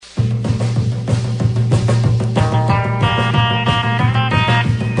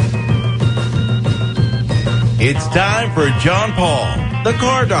It's time for John Paul, the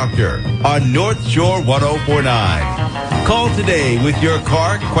Car Doctor, on North Shore 1049. Call today with your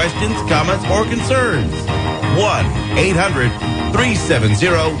car questions, comments, or concerns.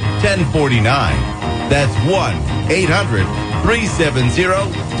 1-800-370-1049. That's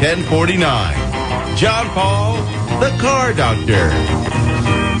 1-800-370-1049. John Paul, the Car Doctor.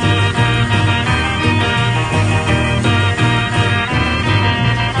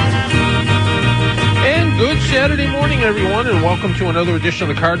 Good Saturday morning, everyone, and welcome to another edition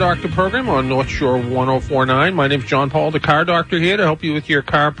of the Car Doctor program on North Shore 1049. My name's John Paul, the Car Doctor, here to help you with your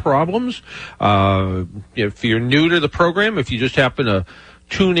car problems. If you're new to the program, if you just happen to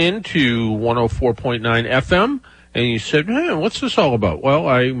tune in to 104.9 FM, and you said, hey, what's this all about?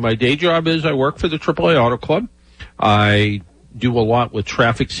 Well, my day job is I work for the AAA Auto Club. I do a lot with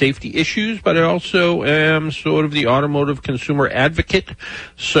traffic safety issues, but I also am sort of the automotive consumer advocate.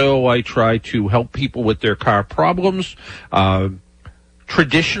 So I try to help people with their car problems.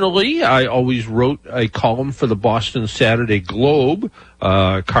 Traditionally, I always wrote a column for the Boston Saturday Globe,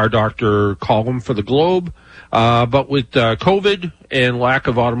 Car Doctor column for the Globe. But with COVID and lack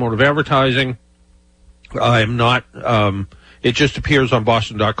of automotive advertising, I am not, it just appears on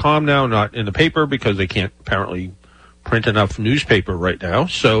Boston.com now, not in the paper, because they can't apparently print enough newspaper right now.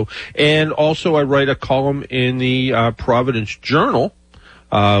 So, and also I write a column in the Providence Journal,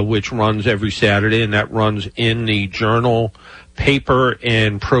 which runs every Saturday, and that runs in the Journal paper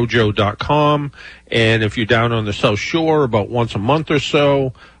and projo.com. And if you're down on the South Shore, about once a month or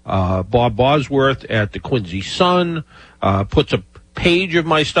so, Bob Bosworth at the Quincy Sun puts a page of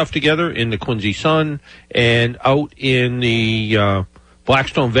my stuff together in the Quincy Sun, and out in the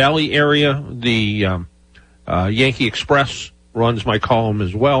Blackstone Valley area, the Yankee Express runs my column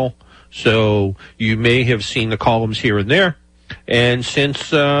as well. So you may have seen the columns here and there. And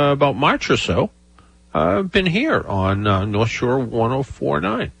since about March or so, I've been here on North Shore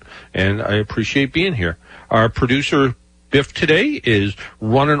 1049. And I appreciate being here. Our producer, Biff, today is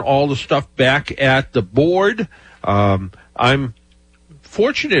running all the stuff back at the board. I'm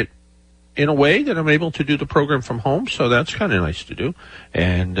fortunate in a way that I'm able to do the program from home, so that's kind of nice to do.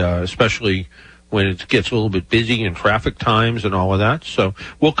 And especially when it gets a little bit busy in traffic times and all of that. So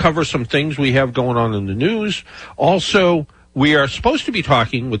we'll cover some things we have going on in the news. Also, we are supposed to be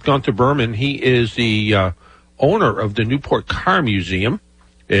talking with Gunther Berman. He is the owner of the Newport Car Museum.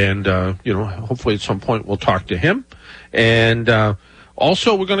 And, hopefully at some point we'll talk to him. And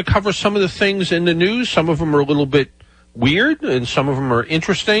also we're going to cover some of the things in the news. Some of them are a little bit weird, and some of them are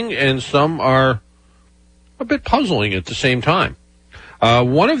interesting, and some are a bit puzzling at the same time.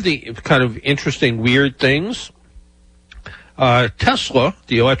 One of the kind of interesting, weird things, Tesla,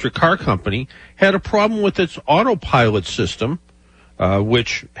 the electric car company, had a problem with its autopilot system,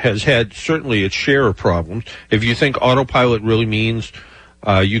 which has had certainly its share of problems. If you think autopilot really means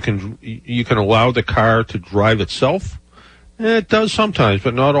you can allow the car to drive itself, it does sometimes,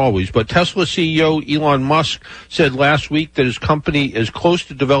 but not always. But Tesla CEO Elon Musk said last week that his company is close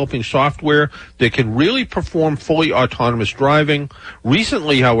to developing software that can really perform fully autonomous driving.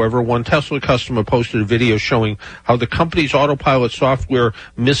 Recently, however, one Tesla customer posted a video showing how the company's autopilot software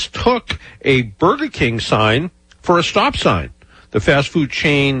mistook a Burger King sign for a stop sign. The fast food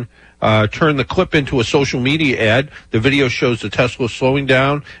chain turned the clip into a social media ad. The video shows the Tesla slowing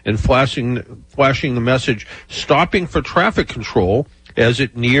down and flashing the message, stopping for traffic control, as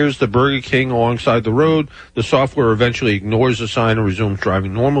it nears the Burger King alongside the road. The software eventually ignores the sign and resumes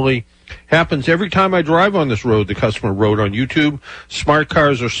driving normally. Happens every time I drive on this road, the customer wrote on YouTube. Smart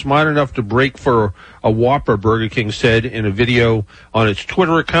cars are smart enough to brake for a Whopper, Burger King said in a video on its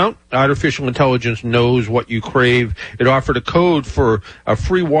Twitter account. Artificial intelligence knows what you crave. It offered a code for a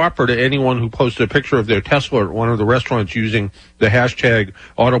free Whopper to anyone who posted a picture of their Tesla at one of the restaurants using the hashtag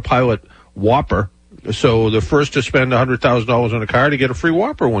autopilot Whopper. So the first to spend $100,000 on a car to get a free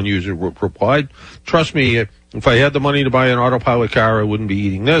Whopper, one user replied. Trust me, if I had the money to buy an autopilot car, I wouldn't be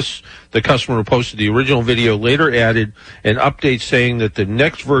eating this. The customer who posted the original video later added an update saying that the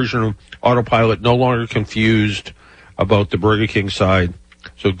next version of autopilot no longer confused about the Burger King side.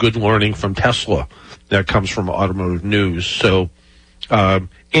 So good learning from Tesla. That comes from Automotive News. So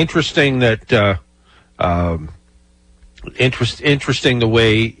interesting that interesting the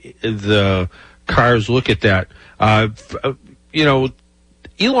way the cars look at that.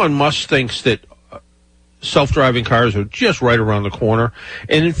 Elon Musk thinks that self-driving cars are just right around the corner.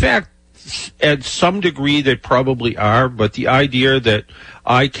 And in fact, at some degree, they probably are. But the idea that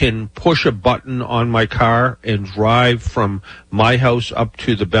I can push a button on my car and drive from my house up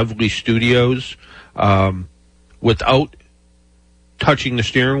to the Beverly Studios without touching the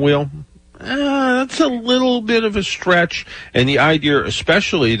steering wheel, That's a little bit of a stretch. And the idea,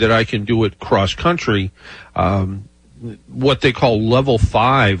 especially that I can do it cross country, what they call level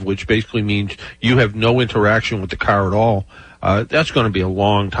 5, which basically means you have no interaction with the car at all, that's going to be a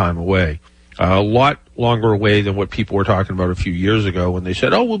long time away. A lot longer away than what people were talking about a few years ago when they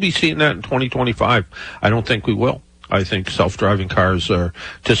said, we'll be seeing that in 2025. I don't think we will. I think self-driving cars are,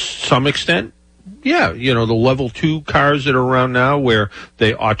 to some extent, the level 2 cars that are around now where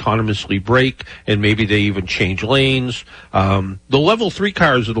they autonomously brake and maybe they even change lanes. The level 3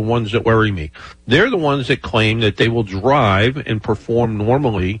 cars are the ones that worry me. They're the ones that claim that they will drive and perform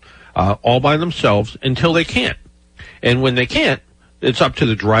normally all by themselves until they can't. And when they can't, it's up to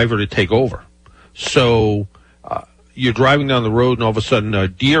the driver to take over. So you're driving down the road and all of a sudden a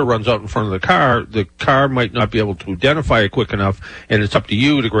deer runs out in front of the car. The car might not be able to identify it quick enough, and it's up to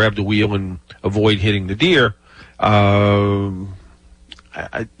you to grab the wheel and avoid hitting the deer. That's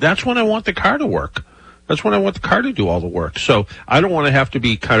when I want the car to work. That's when I want the car to do all the work. So I don't want to have to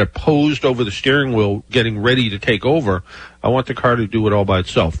be kind of posed over the steering wheel getting ready to take over. I want the car to do it all by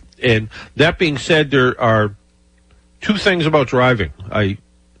itself. And that being said, there are two things about driving.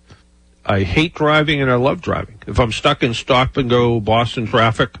 I hate driving and I love driving. If I'm stuck in stop-and-go Boston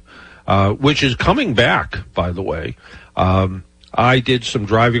traffic, which is coming back, by the way, I did some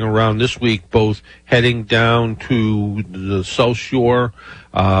driving around this week, both heading down to the South Shore.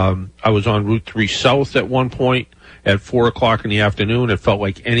 I was on Route 3 South at one point at 4 o'clock in the afternoon. It felt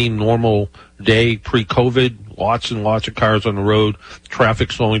like any normal day pre-COVID. Lots and lots of cars on the road.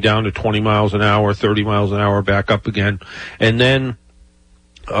 Traffic slowing down to 20 miles an hour, 30 miles an hour, back up again. And then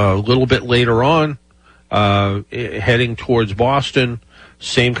a little bit later on, heading towards Boston,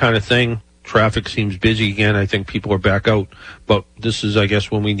 same kind of thing. Traffic seems busy again. I think people are back out. But this is, I guess,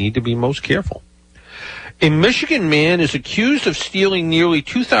 when we need to be most careful. A Michigan man is accused of stealing nearly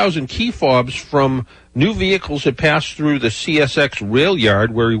 2,000 key fobs from new vehicles that passed through the CSX rail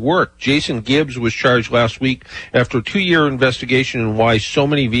yard where he worked. Jason Gibbs was charged last week after a 2-year investigation into why so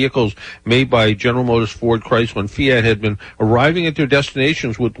many vehicles made by General Motors, Ford, Chrysler, and Fiat had been arriving at their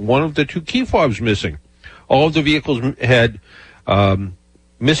destinations with one of the 2 key fobs missing. All of the vehicles had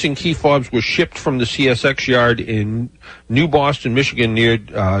missing key fobs were shipped from the CSX yard in New Boston, Michigan, near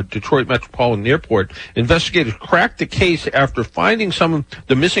Detroit Metropolitan Airport. Investigators cracked the case after finding some of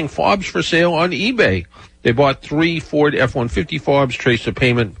the missing fobs for sale on eBay. They bought 3 Ford F-150 fobs, traced the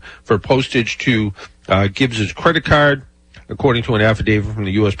payment for postage to Gibbs's credit card. According to an affidavit from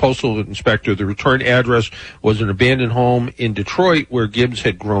the U.S. Postal Inspector, the return address was an abandoned home in Detroit where Gibbs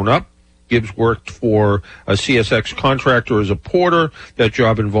had grown up. Gibbs worked for a CSX contractor as a porter. That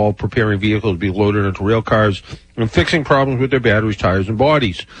job involved preparing vehicles to be loaded into rail cars and fixing problems with their batteries, tires, and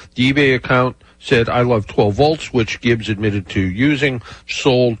bodies. The eBay account said, "I love 12 volts," which Gibbs admitted to using,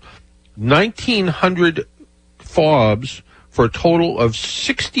 sold 1,900 fobs for a total of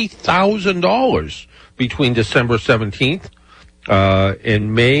 $60,000 between December 17th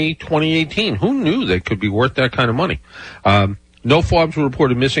and May 2018. Who knew they could be worth that kind of money? No fobs were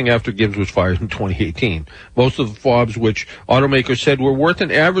reported missing after Gibbs was fired in 2018. Most of the fobs, which automakers said were worth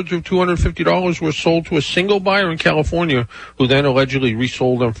an average of $250, were sold to a single buyer in California, who then allegedly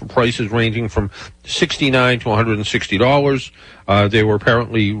resold them for prices ranging from $69 to $160. They were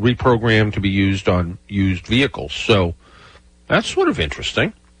apparently reprogrammed to be used on used vehicles. So that's sort of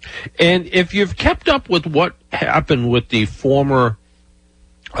interesting. And if you've kept up with what happened with the former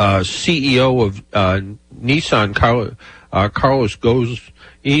CEO of Nissan, Carlos Ghosn,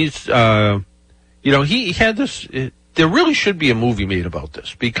 he's, he had this, there really should be a movie made about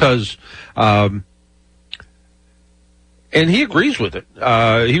this because, and he agrees with it.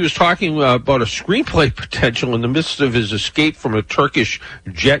 He was talking about a screenplay potential in the midst of his escape from a Turkish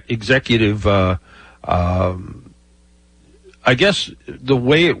jet executive. I guess the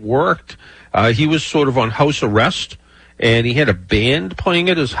way it worked, he was sort of on house arrest, and he had a band playing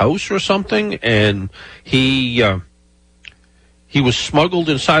at his house or something, and he was smuggled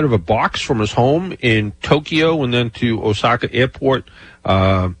inside of a box from his home in Tokyo and then to Osaka Airport.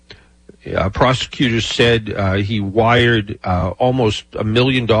 Prosecutors said he wired almost $1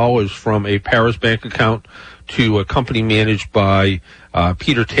 million from a Paris bank account to a company managed by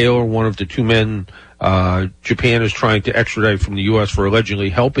Peter Taylor, one of the 2 men Japan is trying to extradite from the U.S. for allegedly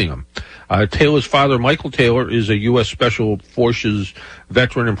helping him. Taylor's father, Michael Taylor, is a U.S. Special Forces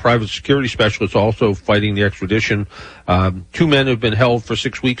veteran and private security specialist, also fighting the extradition. 2 men have been held for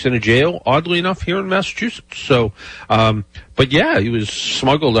 6 weeks in a jail, oddly enough, here in Massachusetts. So, but yeah, he was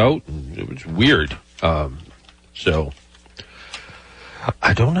smuggled out. It was weird. So,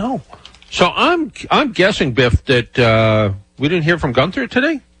 I don't know. So I'm guessing, Biff, that we didn't hear from Gunther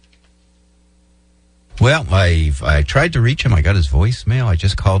today? Well, I tried to reach him. I got his voicemail. I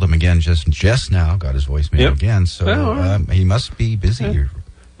just called him again just now. Got his voicemail again. So he must be busy. Yeah.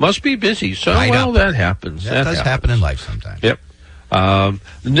 Must be busy. So, that happens. That does happen in life sometimes. Yep.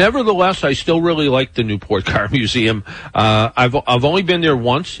 Nevertheless, I still really like the Newport Car Museum. I've only been there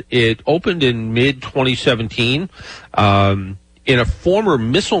once. It opened in mid-2017 in a former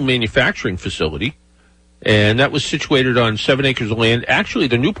missile manufacturing facility, and that was situated on 7 acres of land. Actually,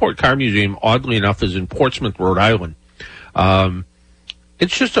 the Newport Car Museum, oddly enough, is in Portsmouth, Rhode Island.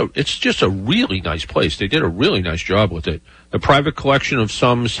 It's just a really nice place. They did a really nice job with it. The private collection of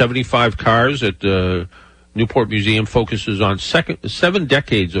some 75 cars at the Newport Museum focuses on 7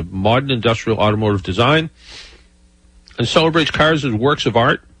 decades of modern industrial automotive design and celebrates cars as works of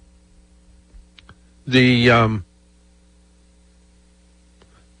art.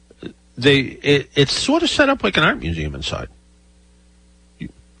 It's sort of set up like an art museum inside. You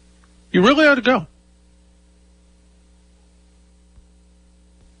really ought to go.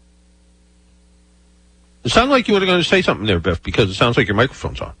 It sounded like you were going to say something there, Biff, because it sounds like your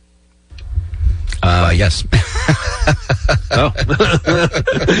microphone's on. Yes. Oh.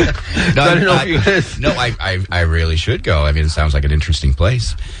 I really should go. I mean, it sounds like an interesting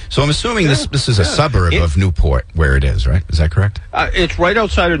place. So I'm assuming this is a suburb of Newport, where it is, right? Is that correct? It's right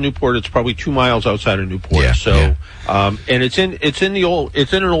outside of Newport. It's probably 2 miles outside of Newport. And it's in an old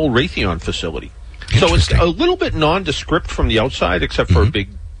Raytheon facility. So it's a little bit nondescript from the outside, except for a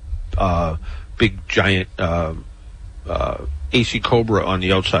big giant AC Cobra on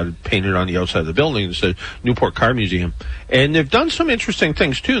the outside, painted on the outside of the building. It's a Newport Car Museum, and they've done some interesting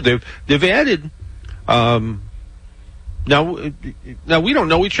things too. They've added. Now we don't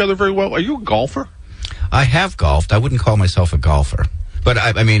know each other very well. Are you a golfer? I have golfed. I wouldn't call myself a golfer, but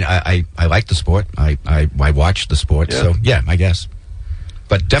I like the sport. I watch the sport. So yeah, I guess,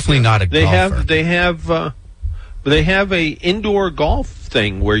 but definitely not a golfer. They have a indoor golf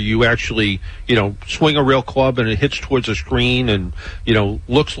thing where you actually, swing a real club and it hits towards a screen and,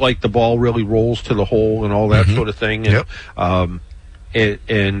 looks like the ball really rolls to the hole and all that sort of thing. And,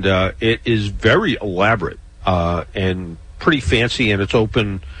 it is very elaborate, and pretty fancy, and it's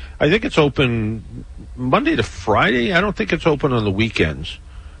open. I think it's open Monday to Friday. I don't think it's open on the weekends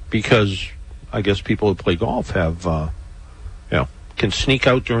because I guess people who play golf have, can sneak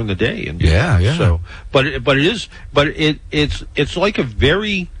out during the day and So, it's like a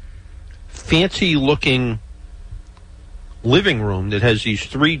very fancy looking living room that has these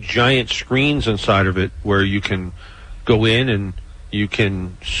 3 giant screens inside of it where you can go in and you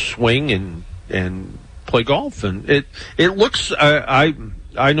can swing and play golf, and it looks. I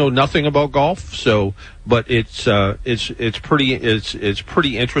know nothing about golf, but it's pretty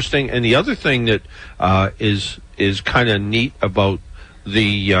interesting. And the other thing that is kind of neat about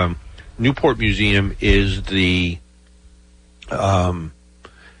the Newport Museum is the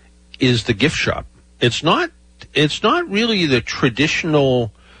gift shop. It's not really the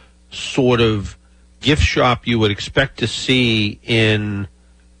traditional sort of gift shop you would expect to see in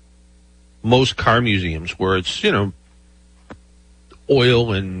most car museums, where it's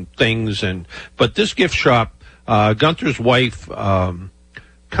oil and things, but this gift shop, Gunther's wife kind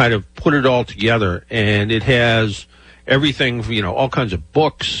of put it all together, and it has everything, all kinds of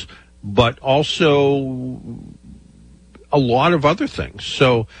books, but also a lot of other things.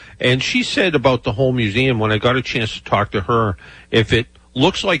 So, and she said about the whole museum, when I got a chance to talk to her, if it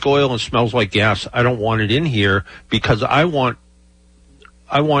looks like oil and smells like gas, I don't want it in here, because I want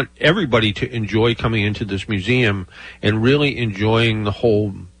everybody to enjoy coming into this museum and really enjoying the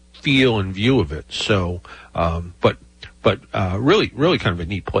whole feel and view of it. So, but really kind of a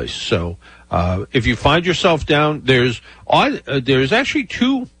neat place. So, if you find yourself down, there's actually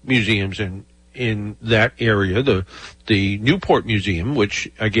 2 museums in that area. The Newport Museum,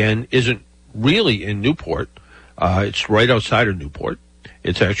 which again isn't really in Newport. It's right outside of Newport.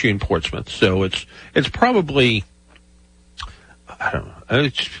 It's actually in Portsmouth. So it's probably, I don't know,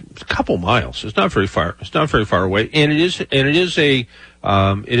 it's a couple miles. It's not very far. It's not very far away. And it is a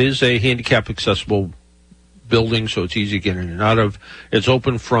handicap accessible building, so it's easy to get in and out of. It's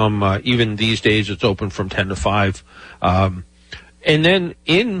open from, even these days, it's open from 10 to 5. And then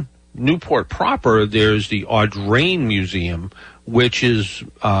in Newport proper, there's the Audrain Museum, which has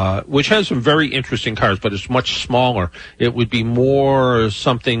some very interesting cars, but it's much smaller. It would be more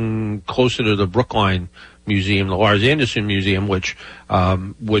something closer to the Brookline Museum, the Lars Anderson Museum, which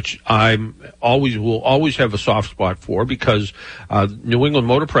I'm will always have a soft spot for, because New England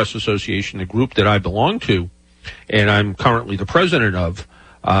Motor Press Association, the group that I belong to, and I'm currently the president of,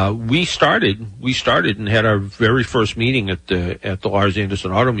 we started and had our very first meeting at the Lars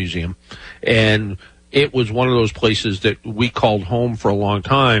Anderson Auto Museum, and it was one of those places that we called home for a long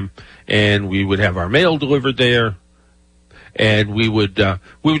time, and we would have our mail delivered there, and we would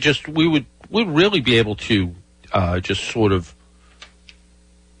really be able to just sort of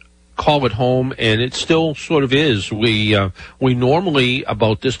call it home, and it still sort of is. We normally,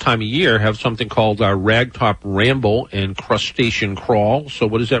 about this time of year, have something called our Ragtop Ramble and Crustacean Crawl. So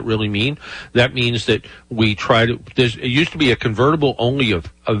what does that really mean? That means that we try to, it used to be a convertible only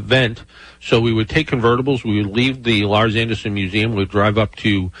event, so we would take convertibles, we would leave the Lars Anderson Museum, we'd drive up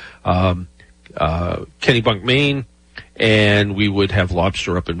to Kennebunk, Maine, and we would have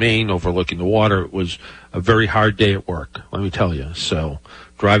lobster up in Maine overlooking the water. It was a very hard day at work, let me tell you. So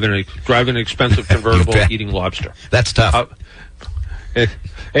driving an expensive convertible, eating lobster. That's tough.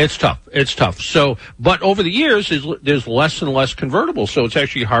 It's tough. It's tough. So, but over the years, there's less and less convertibles, so it's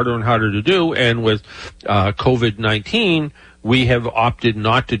actually harder and harder to do. And with COVID-19, we have opted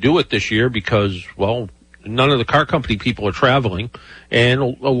not to do it this year because, well, none of the car company people are traveling, and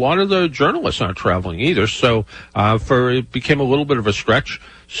a lot of the journalists aren't traveling either. So, it became a little bit of a stretch.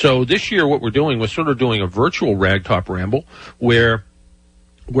 So this year, what we're sort of doing a virtual Ragtop Ramble where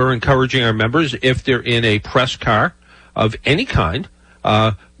we're encouraging our members, if they're in a press car of any kind,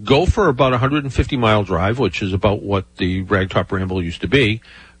 go for about a 150-mile drive, which is about what the Ragtop Ramble used to be.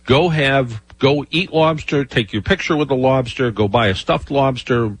 Go eat lobster, take your picture with the lobster, go buy a stuffed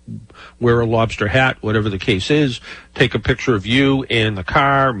lobster, wear a lobster hat, whatever the case is, take a picture of you in the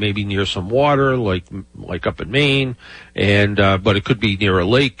car, maybe near some water, like up in Maine, and but it could be near a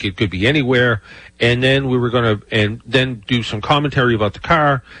lake, it could be anywhere, and then we were going to do some commentary about the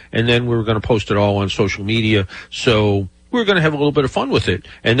car, and then we were going to post it all on social media. So we're going to have a little bit of fun with it,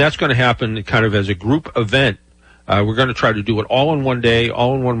 and that's going to happen kind of as a group event. We're going to try to do it all in one day,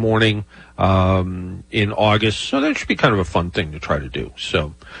 all in one morning, in August. So that should be kind of a fun thing to try to do.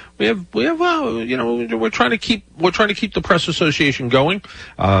 So we have we're trying to keep the press association going,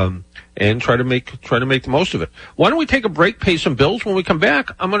 and try to make the most of it. Why don't we take a break, pay some bills? When we come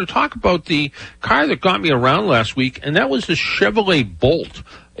back, I'm going to talk about the car that got me around last week, and that was the Chevy Bolt,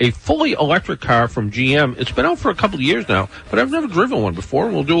 a fully electric car from GM. It's been out for a couple of years now, but I've never driven one before,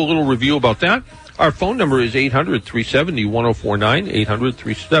 and we'll do a little review about that. Our phone number is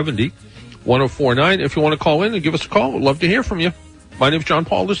 800-370-1049, 800-370-1049. If you want to call in and give us a call, we'd love to hear from you. My name is John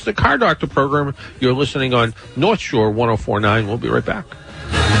Paul. This is the Car Doctor program. You're listening on North Shore 1049. We'll be right back.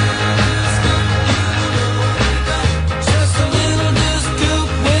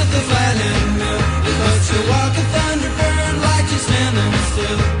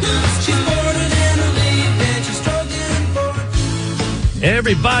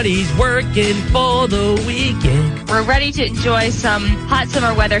 Everybody's working for the weekend. We're ready to enjoy some hot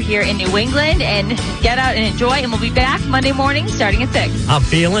summer weather here in New England and get out and enjoy. And we'll be back Monday morning starting at 6. I'm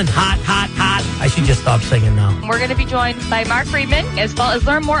feeling hot, hot, hot. I should just stop singing now. We're going to be joined by Mark Friedman, as well as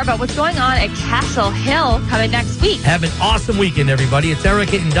learn more about what's going on at Castle Hill coming next week. Have an awesome weekend, everybody. It's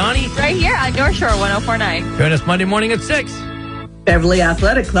Erica and Donnie. Right here on North Shore 1049. Join us Monday morning at 6. Beverly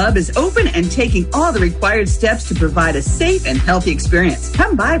Athletic Club is open and taking all the required steps to provide a safe and healthy experience.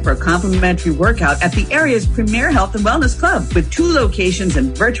 Come by for a complimentary workout at the area's premier health and wellness club. With 2 locations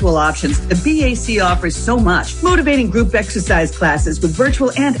and virtual options, the BAC offers so much. Motivating group exercise classes with virtual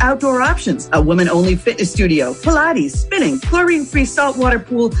and outdoor options, a women-only fitness studio, Pilates, spinning, chlorine-free saltwater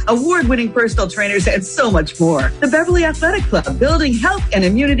pool, award-winning personal trainers, and so much more. The Beverly Athletic Club, building health and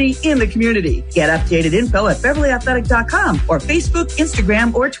immunity in the community. Get updated info at BeverlyAthletic.com or Facebook,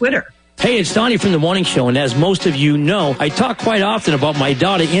 Instagram, or Twitter. Hey, it's Donnie from The Morning Show, and as most of you know, I talk quite often about my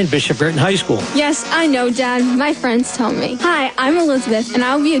daughter in Bishop Burton High School. Yes, I know, Dad. My friends tell me. Hi, I'm Elizabeth, and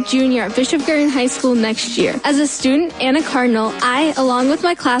I'll be a junior at Bishop Burton High School next year. As a student and a Cardinal, I, along with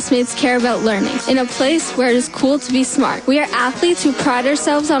my classmates, care about learning in a place where it is cool to be smart. We are athletes who pride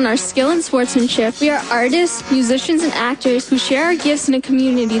ourselves on our skill and sportsmanship. We are artists, musicians, and actors who share our gifts in a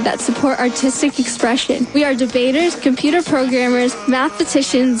community that support artistic expression. We are debaters, computer programmers,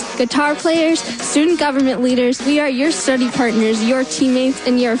 mathematicians, guitar players, student government leaders. We are your study partners, your teammates,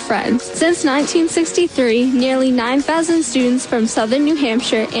 and your friends. Since 1963, nearly 9,000 students from southern New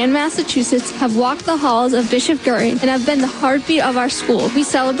Hampshire and Massachusetts have walked the halls of Bishop Burton and have been the heartbeat of our school. We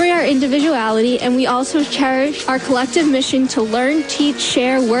celebrate our individuality, and we also cherish our collective mission to learn, teach,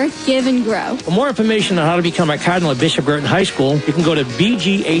 share, work, give, and grow. For more information on how to become a Cardinal at Bishop Burton High School, you can go to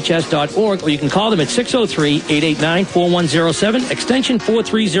bghs.org, or you can call them at 603-889-4107, extension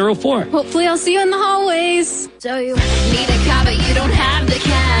 4304. Hopefully I'll see you in the hallways. So you need a car, but you don't have the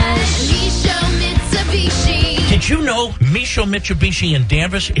cash. Mitsubishi. Can Did you know Micho Mitsubishi in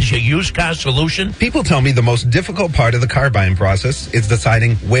Danvers is your used car solution? People tell me the most difficult part of the car buying process is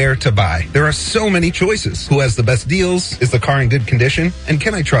deciding where to buy. There are so many choices. Who has the best deals? Is the car in good condition? And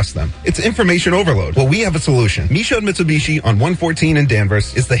can I trust them? It's information overload. Well, we have a solution. Micho Mitsubishi on 114 in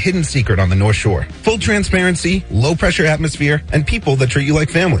Danvers is the hidden secret on the North Shore. Full transparency, low pressure atmosphere, and people that treat you like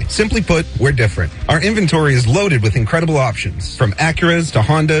family. Simply put, we're different. Our inventory is loaded with incredible options, from Acuras to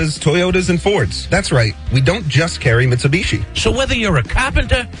Hondas, Toyotas, and Fords. That's right. We don't just carry Mitsubishi. So whether you're a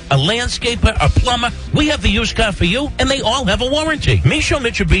carpenter, a landscaper, a plumber, we have the used car for you, and they all have a warranty. Micho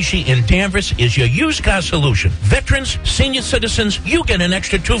Mitsubishi in Danvers is your used car solution. Veterans, senior citizens, you get an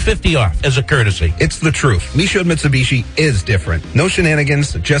extra $250 off as a courtesy. It's the truth. Micho Mitsubishi is different. No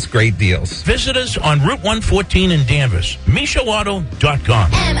shenanigans, just great deals. Visit us on Route 114 in Danvers.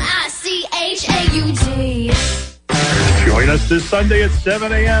 MichoAuto.com. MICHAUG. Join us this Sunday at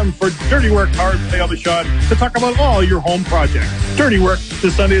 7 a.m. for Dirty Work Hard Play on the Shot to talk about all your home projects. Dirty Work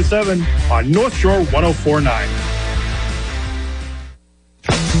this Sunday at 7 on North Shore 104.9.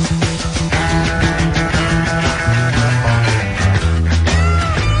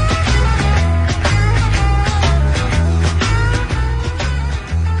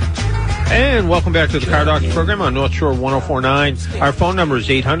 And welcome back to the Car Doctor program on North Shore 104.9. Our phone number is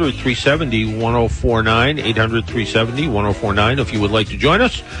 800-370-1049, 800-370-1049 if you would like to join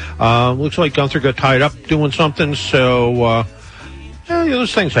us. Looks like Gunther got tied up doing something, so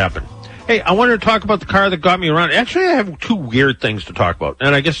those things happen. Hey, I wanted to talk about the car that got me around. Actually, I have two weird things to talk about,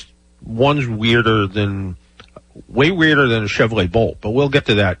 and I guess one's way weirder than a Chevrolet Bolt, but we'll get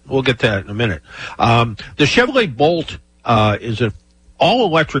to that. We'll get to that in a minute. The Chevrolet Bolt is an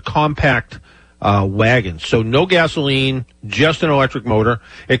all-electric compact wagon. So no gasoline, just an electric motor.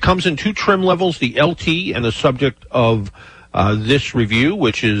 It comes in two trim levels, the LT and the subject of this review,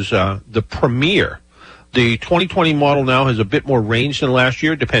 which is the Premier. The 2020 model now has a bit more range than last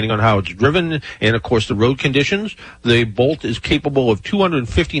year, depending on how it's driven and, of course, the road conditions. The Bolt is capable of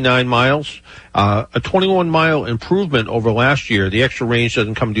 259 miles, a 21-mile improvement over last year. The extra range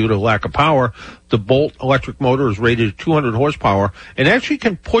doesn't come due to lack of power. The Bolt electric motor is rated at 200 horsepower and actually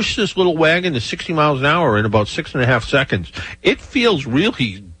can push this little wagon to 60 miles an hour in about 6.5 seconds. It feels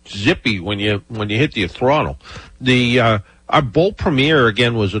really zippy when you hit the throttle. Our Bolt Premier,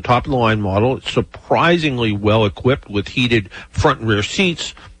 again, was a top-of-the-line model. It's surprisingly well-equipped with heated front and rear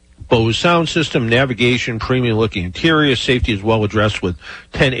seats, Bose sound system, navigation, premium-looking interior. Safety is well-addressed with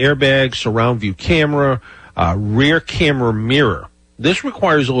 10 airbags, surround view camera, rear camera mirror. This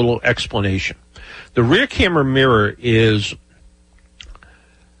requires a little explanation. The rear camera mirror is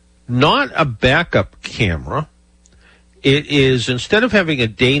not a backup camera. It is, instead of having a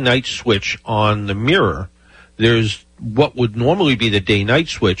day-night switch on the mirror, there's what would normally be the day-night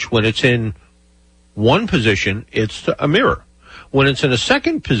switch. When it's in one position, it's a mirror. When it's in a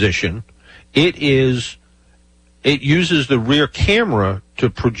second position, it uses the rear camera to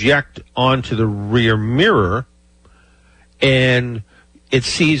project onto the rear mirror, and it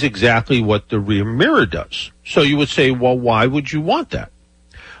sees exactly what the rear mirror does. So you would say, well, why would you want that?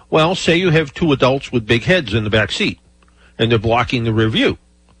 Well, say you have two adults with big heads in the back seat, and they're blocking the rear view.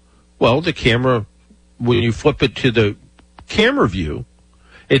 Well, the camera, when you flip it to the camera view,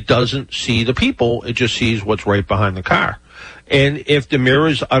 it doesn't see the people. It just sees what's right behind the car. And if the mirror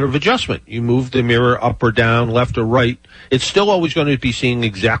is out of adjustment, you move the mirror up or down, left or right, it's still always going to be seeing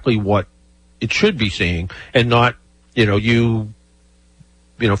exactly what it should be seeing, and not,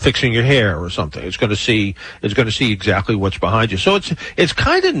 fixing your hair or something. It's going to see exactly what's behind you. So it's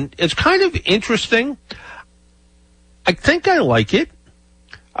kind of interesting. I think I like it.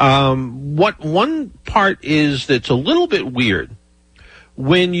 What one part is that's a little bit weird,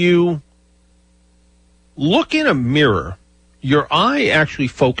 when you look in a mirror, your eye actually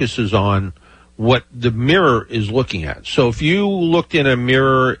focuses on what the mirror is looking at. So if you looked in a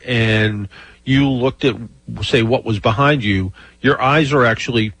mirror and you looked at, say, what was behind you, your eyes are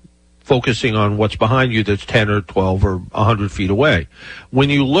actually focusing on what's behind you that's 10 or 12 or 100 feet away. When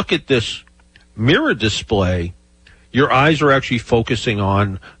you look at this mirror display, your eyes are actually focusing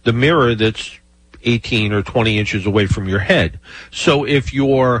on the mirror that's 18 or 20 inches away from your head. So if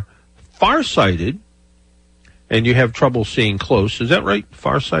you're farsighted and you have trouble seeing close, is that right?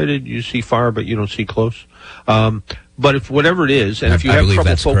 Farsighted, you see far, but you don't see close. But if whatever it is, and if you have trouble,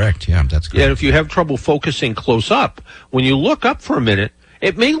 that's correct. Yeah, that's correct. And if you have trouble focusing close up, when you look up for a minute,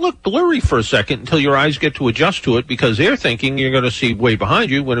 it may look blurry for a second until your eyes get to adjust to it, because they're thinking you're going to see way behind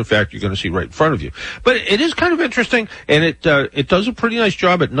you when in fact you're going to see right in front of you. But it is kind of interesting, and it does a pretty nice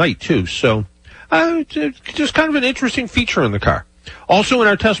job at night too. So it's just kind of an interesting feature in the car. Also in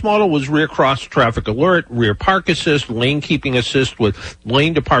our test model was rear cross traffic alert, rear park assist, lane keeping assist with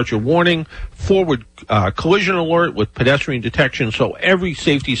lane departure warning, forward collision alert with pedestrian detection, so every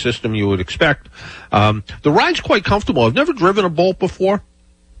safety system you would expect. The ride's quite comfortable. I've never driven a Bolt before.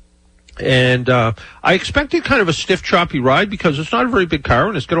 And I expected kind of a stiff, choppy ride because it's not a very big car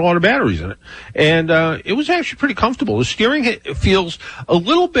and it's got a lot of batteries in it. And it was actually pretty comfortable. The steering feels a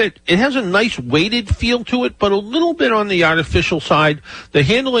little bit, it has a nice weighted feel to it, but a little bit on the artificial side. The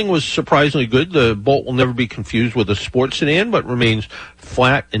handling was surprisingly good. The Bolt will never be confused with a sports sedan, but remains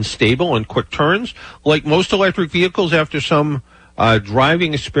flat and stable in quick turns. Like most electric vehicles, after some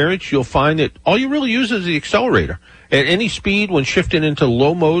driving experience, you'll find that all you really use is the accelerator. At any speed, when shifted into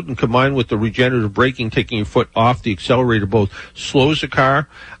low mode and combined with the regenerative braking, taking your foot off the accelerator both slows the car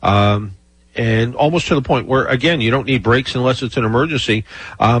and almost to the point where, again, you don't need brakes unless it's an emergency.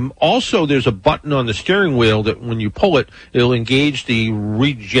 Also, there's a button on the steering wheel that when you pull it, it'll engage the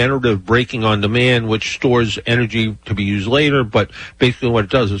regenerative braking on demand, which stores energy to be used later. But basically what it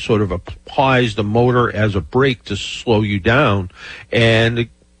does is sort of applies the motor as a brake to slow you down, and it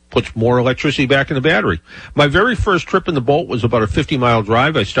puts more electricity back in the battery. My very first trip in the Bolt was about a 50-mile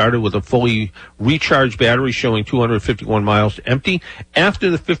drive. I started with a fully recharged battery showing 251 miles empty. After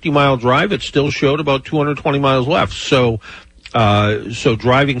the 50-mile drive, it still showed about 220 miles left. So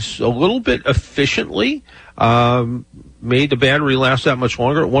driving a little bit efficiently made the battery last that much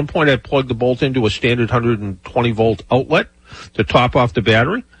longer. At one point, I plugged the Bolt into a standard 120-volt outlet to top off the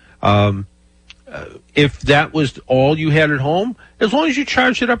battery. If that was all you had at home, as long as you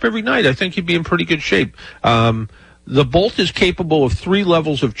charged it up every night, I think you'd be in pretty good shape. The Bolt is capable of 3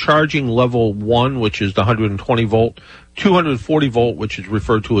 levels of charging. Level 1, which is the 120 volt, 240 volt, which is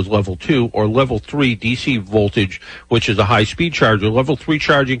referred to as level 2, or level 3 DC voltage, which is a high-speed charger. Level 3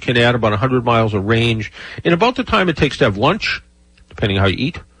 charging can add about 100 miles of range in about the time it takes to have lunch, depending how you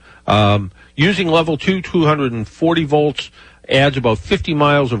eat. Using level 2, 240 volts, adds about 50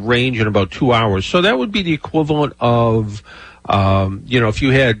 miles of range in about 2 hours. So that would be the equivalent of, if you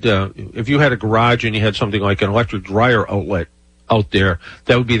had a garage and you had something like an electric dryer outlet out there,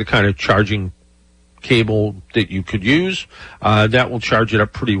 that would be the kind of charging cable that you could use. That will charge it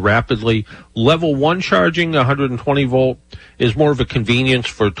up pretty rapidly. Level 1 charging, 120 volt, is more of a convenience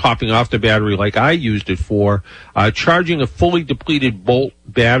for topping off the battery like I used it for. Charging a fully depleted Bolt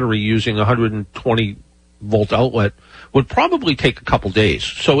battery using 120 volt outlet would probably take a couple days.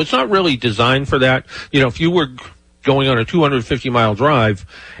 So it's not really designed for that. If you were going on a 250-mile drive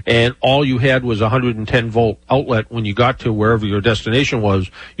and all you had was a 110-volt outlet when you got to wherever your destination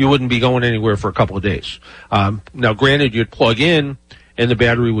was, you wouldn't be going anywhere for a couple of days. Now, granted, you'd plug in and the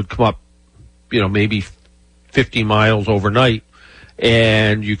battery would come up, maybe 50 miles overnight,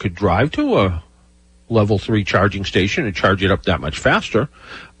 and you could drive to a level 3 charging station and charge it up that much faster.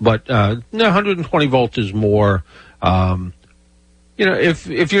 But 120 volts is more...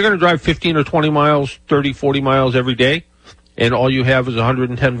 if you're going to drive 15 or 20 miles, 30, 40 miles every day, and all you have is a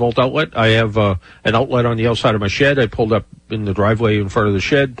 110 volt outlet, I have an outlet on the outside of my shed. I pulled up in the driveway in front of the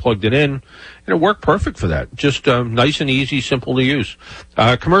shed, plugged it in, and it worked perfect for that. Just nice and easy, simple to use.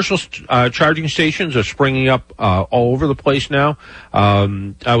 Commercial charging stations are springing up all over the place now.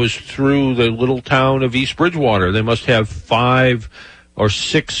 I was through the little town of East Bridgewater. They must have 5 or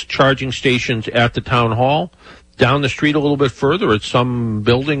 6 charging stations at the town hall. Down the street a little bit further at some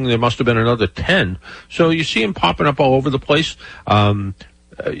building, there must have been another 10. So you see them popping up all over the place. Some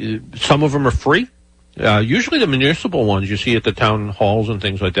of them are free. Usually the municipal ones you see at the town halls and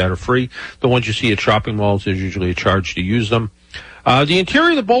things like that are free. The ones you see at shopping malls, there's usually a charge to use them. The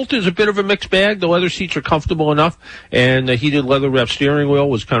interior of the Bolt is a bit of a mixed bag. The leather seats are comfortable enough, and the heated leather-wrapped steering wheel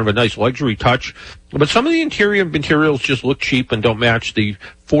was kind of a nice luxury touch. But some of the interior materials just look cheap and don't match the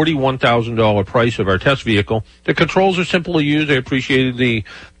 $41,000 price of our test vehicle. The controls are simple to use. I appreciated the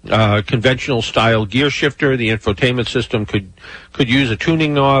conventional style gear shifter. The infotainment system could use a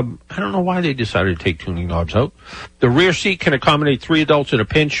tuning knob. I don't know why they decided to take tuning knobs out. The rear seat can accommodate 3 adults in a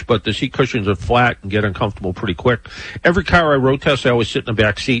pinch, but the seat cushions are flat and get uncomfortable pretty quick. Every car I road test, I always sit in the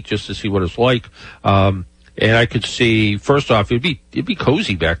back seat just to see what it's like. And I could see, first off, it'd be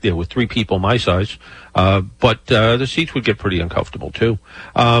cozy back there with 3 people my size. But the seats would get pretty uncomfortable too.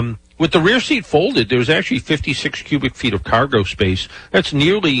 With the rear seat folded, there's actually 56 cubic feet of cargo space. That's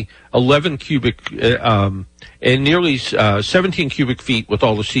nearly 11 cubic, and nearly 17 cubic feet with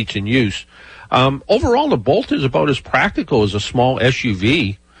all the seats in use. Overall, the Bolt is about as practical as a small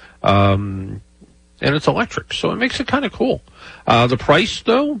SUV. And it's electric, so it makes it kind of cool. The price,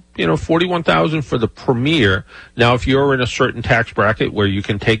 though, $41,000 for the Premier. Now, if you're in a certain tax bracket where you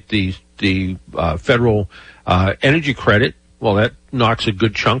can take the federal energy credit, Well, that knocks a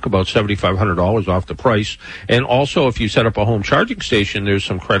good chunk, about $7,500 off the price. And also, if you set up a home charging station, there's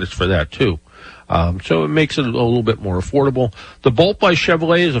some credits for that, too. So it makes it a little bit more affordable. The Bolt by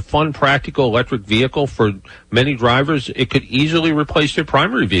Chevrolet is a fun, practical electric vehicle for many drivers. It could easily replace their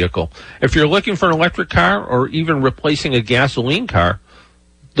primary vehicle. If you're looking for an electric car or even replacing a gasoline car,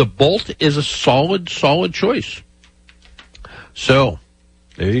 the Bolt is a solid choice. So,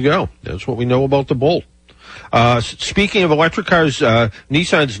 there you go. That's what we know about the Bolt. Speaking of electric cars,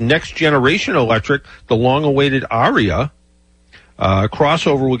 Nissan's next generation electric, the long-awaited Aria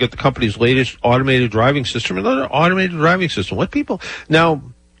crossover, will get the company's latest automated driving system. Another automated driving system. Now,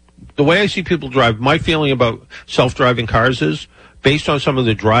 the way I see people drive, my feeling about self-driving cars is, based on some of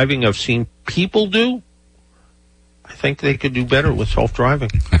the driving I've seen people do, I think they could do better with self-driving.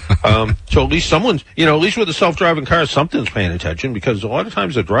 So at least someone's, at least with a self-driving car, something's paying attention, because a lot of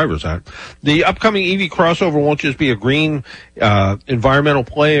times the drivers aren't. The upcoming EV crossover won't just be a green environmental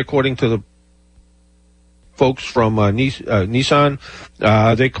play, according to the folks from Nissan.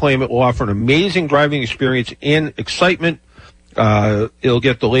 They claim it will offer an amazing driving experience and excitement. It'll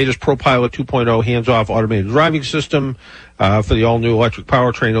get the latest ProPilot 2.0 hands-off automated driving system for the all-new electric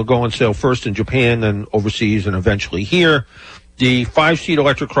powertrain. It'll go on sale first in Japan, then overseas, and eventually here. The 5-seat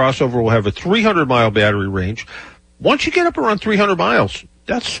electric crossover will have a 300-mile battery range. Once you get up around 300 miles,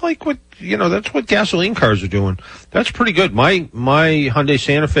 that's like what that's what gasoline cars are doing. That's pretty good. My Hyundai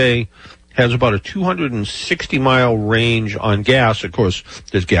Santa Fe has about a 260-mile range on gas. Of course,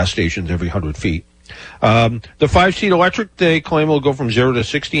 there's gas stations every 100 feet. The 5-seat electric, they claim, will go from 0 to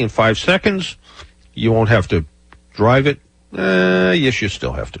 60 in 5 seconds. You won't have to drive it. Yes, you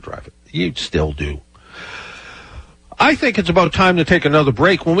still have to drive it. You still do. I think it's about time to take another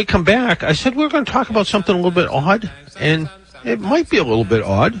break. When we come back, I said we were going to talk about something a little bit odd, and it might be a little bit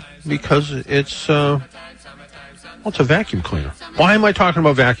odd because it's a vacuum cleaner. Why am I talking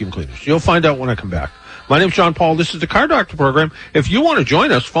about vacuum cleaners? You'll find out when I come back. My name's John Paul. This is the Car Doctor program. If you want to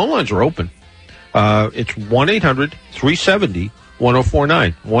join us, phone lines are open. It's 1-800-370-1049.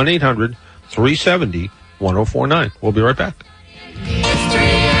 1-800-370-1049. We'll be right back. History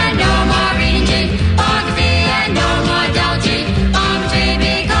and no more reading geography and no more geology.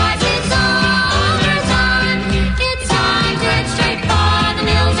 Because it's all the time. It's time to head straight for the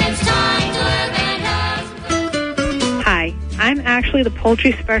mills. It's time to live and have. Hi, I'm actually the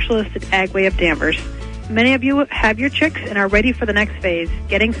poultry specialist at Agway of Danvers. Many of you have your chicks and are ready for the next phase,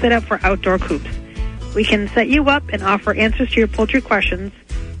 getting set up for outdoor coops. We can set you up and offer answers to your poultry questions.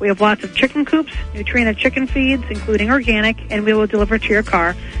 We have lots of chicken coops, Nutrena chicken feeds, including organic, and we will deliver to your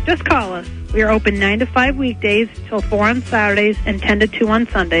car. Just call us. We are open 9 to 5 weekdays, till 4 on Saturdays, and 10 to 2 on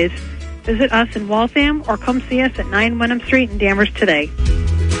Sundays. Visit us in Waltham or come see us at 9 Wenham Street in Danvers today.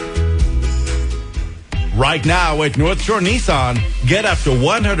 Right now at North Shore Nissan, get up to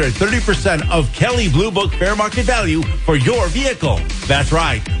 130% of Kelly Blue Book fair market value for your vehicle. That's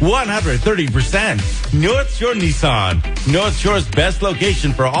right, 130%. North Shore Nissan, North Shore's best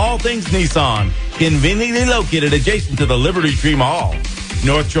location for all things Nissan. Conveniently located adjacent to the Liberty Tree Mall.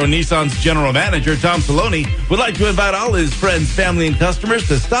 North Shore Nissan's General Manager, Tom Saloni, would like to invite all his friends, family, and customers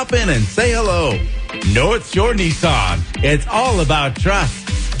to stop in and say hello. North Shore Nissan, it's all about trust.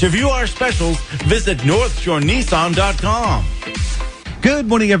 To view our specials, visit NorthshoreNissan.com. Good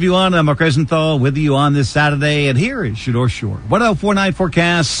morning, everyone. I'm Mark Rosenthal with you on this Saturday, and here is your North Shore 1049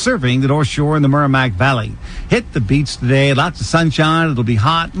 forecast serving the North Shore and the Merrimack Valley. Hit the beach today. Lots of sunshine. It'll be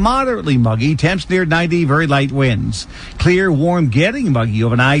hot, moderately muggy. Temps near 90, very light winds. Clear, warm, getting muggy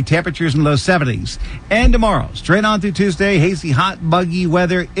overnight. Temperatures in low 70s. And tomorrow, straight on through Tuesday, hazy, hot, muggy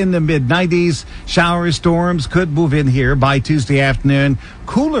weather in the mid-90s. Showers, storms could move in here by Tuesday afternoon.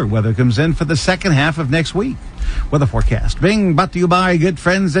 Cooler weather comes in for the second half of next week. Weather forecast being brought to you by good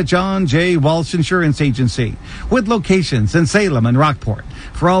friends at John J. Walsh Insurance Agency, with locations in Salem and Rockport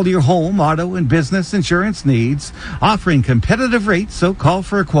for all your home, auto, and business insurance needs, offering competitive rates. So call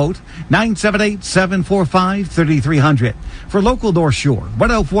for a quote, 978-745-3300. For local North Shore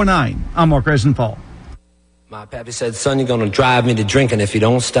 1049, I'm Mark Rosenthal. My pappy said, son, you're going to drive me to drinking if you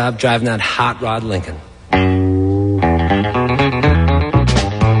don't stop driving that hot rod Lincoln.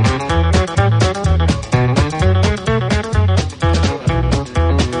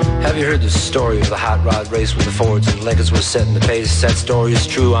 Have you heard the story of the hot rod race with the Fords and Lincolns was setting the pace? That story is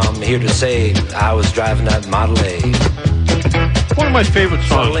true, I'm here to say I was driving that Model A. One of my favorite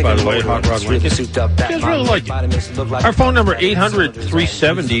songs, by the way, Hot Rod Lincoln. You guys really like it. Our phone number,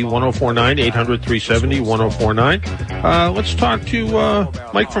 800-370-1049, 800-370-1049. Let's talk to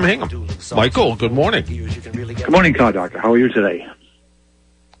Mike from Hingham. Michael, good morning. Good morning, Car Doctor. How are you today?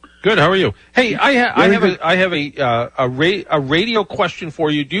 Good. How are you? Hey, I have a radio question for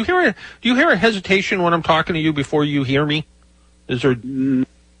you. Do you hear a hesitation when I'm talking to you before you hear me? Is there,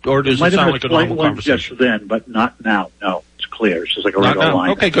 or does it sound like a normal conversation? Just then, but not now. No, it's clear. It's just like a regular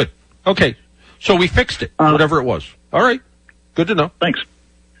line. Okay, good. Okay, so we fixed it, whatever it was. All right, good to know. Thanks.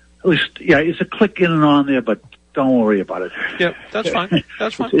 At least, yeah, it's a click in and on there, but don't worry about it. Yeah, that's fine.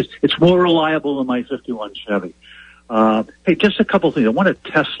 That's fine. It's more reliable than my 51 Chevy. Hey, just a couple things. I want a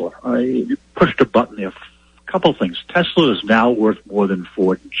Tesla. You pushed a button there. A couple things. Tesla is now worth more than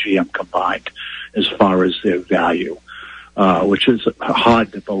Ford and GM combined as far as their value, which is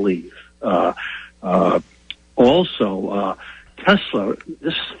hard to believe. Also, Tesla,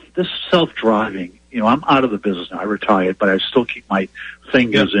 this self-driving, I'm out of the business now. I retired, but I still keep my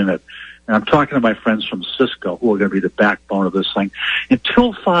fingers in it. And I'm talking to my friends from Cisco who are going to be the backbone of this thing.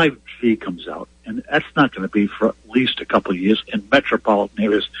 Until 5G comes out, and that's not going to be for at least a couple of years, in metropolitan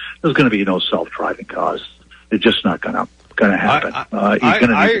areas, there's going to be no self-driving cars. It's just not going to happen.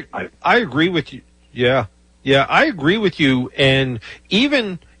 I agree with you. Yeah, I agree with you. And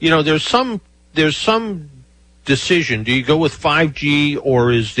even, there's some decision. Do you go with 5G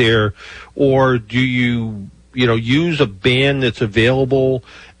or do you use a band that's available?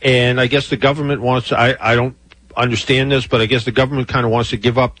 And I guess the government wants, I don't understand this, but I guess the government kind of wants to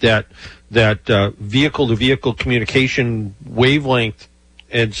give up that vehicle-to-vehicle communication wavelength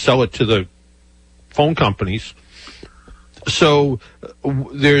and sell it to the phone companies. So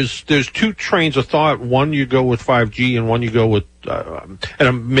there's two trains of thought. One, you go with 5G, and one you go with, and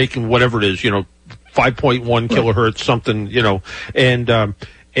I'm making whatever it is, 5.1 kilohertz, something,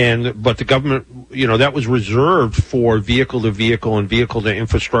 but the government, that was reserved for vehicle-to-vehicle and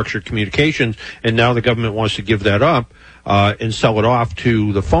vehicle-to-infrastructure communications, and now the government wants to give that up and sell it off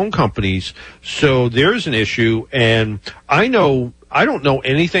to the phone companies. So there's an issue, and I don't know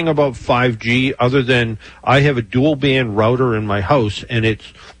anything about 5G other than I have a dual-band router in my house, and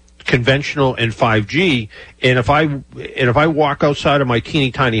it's conventional and 5G, and if I walk outside of my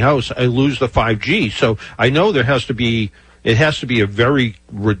teeny tiny house, I lose the 5G. So I know it has to be a very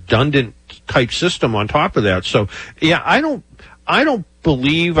redundant type system on top of that. So yeah, I don't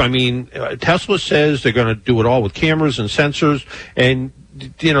believe, Tesla says they're going to do it all with cameras and sensors, and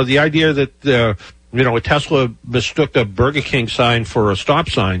the idea that a Tesla mistook a Burger King sign for a stop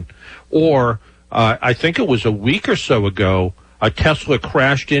sign, or I think it was a week or so ago, a Tesla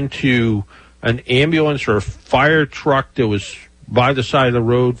crashed into an ambulance or a fire truck that was by the side of the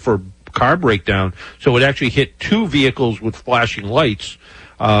road for car breakdown. So it actually hit two vehicles with flashing lights.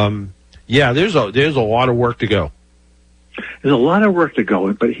 There's a lot of work to go. There's a lot of work to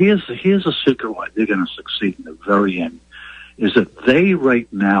go, but here's a secret why they're going to succeed in the very end, is that they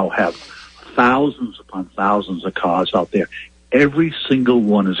right now have thousands upon thousands of cars out there. Every single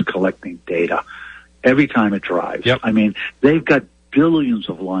one is collecting data every time it drives. Yep. They've got billions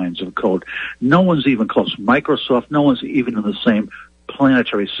of lines of code. No one's even close. Microsoft, no one's even in the same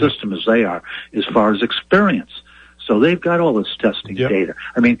planetary system as they are as far as experience. So they've got all this testing data.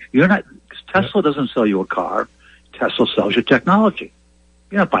 Tesla doesn't sell you a car. Tesla sells you technology.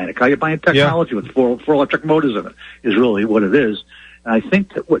 You're not buying a car. You're buying technology with four electric motors in it, is really what it is. And I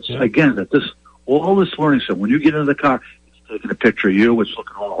think that all this learning, so when you get into the car, it's taking a picture of you, it's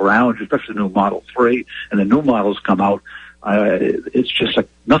looking all around you, especially the new Model 3, and the new models come out. It's just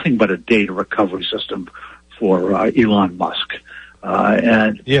nothing but a data recovery system for Elon Musk.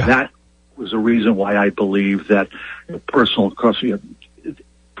 That was the reason why I believe that your personal privacy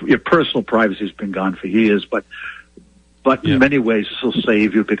has been gone for years, but in many ways this will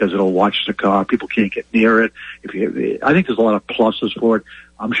save you because it'll watch the car. People can't get near it. I think there's a lot of pluses for it.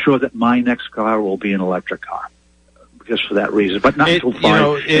 I'm sure that my next car will be an electric car, just for that reason, but not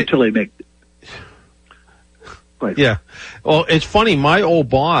until they make. Right. Yeah. Well, it's funny. My old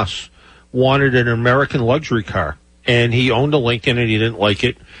boss wanted an American luxury car, and he owned a Lincoln, and he didn't like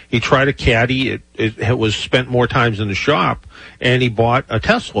it. He tried a Caddy. It was spent more times in the shop, and he bought a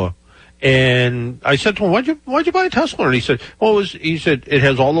Tesla. And I said to him, why'd you buy a Tesla? And he said, it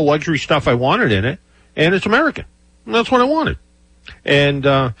has all the luxury stuff I wanted in it, and it's American. And that's what I wanted. And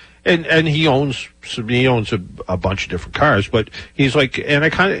he owns a bunch of different cars, but he's like,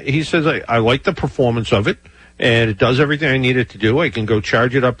 he says, I like the performance of it, and it does everything I need it to do. I can go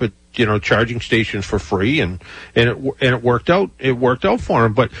charge it up at, charging stations for free, and it worked out. It worked out for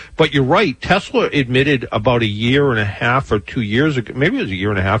him. But you're right. Tesla admitted about a year and a half or 2 years ago, maybe it was a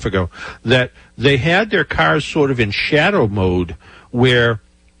year and a half ago, that they had their cars sort of in shadow mode, where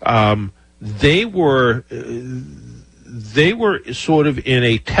they were sort of in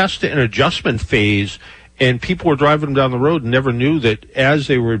a test and adjustment phase, and people were driving them down the road and never knew that as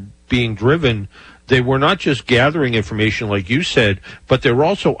they were being driven, they were not just gathering information like you said, but they were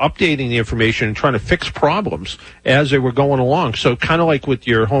also updating the information and trying to fix problems as they were going along. So kind of like with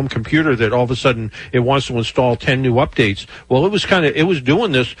your home computer that all of a sudden it wants to install 10 new updates. Well, it was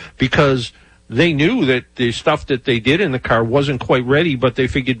doing this because they knew that the stuff that they did in the car wasn't quite ready, but they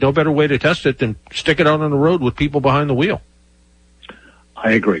figured no better way to test it than stick it out on the road with people behind the wheel.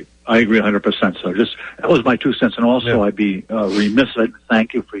 I agree 100%. So that was my 2 cents. And also I'd be remiss. I'd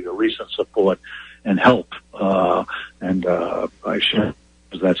thank you for your recent support and help. I share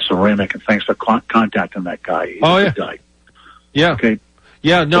that ceramic, and thanks for contacting that guy. He's a good guy. Yeah. Okay.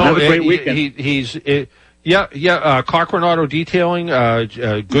 Yeah. No. Have a great weekend. Cochran Auto Detailing,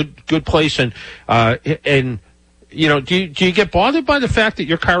 good place, and you know, do you get bothered by the fact that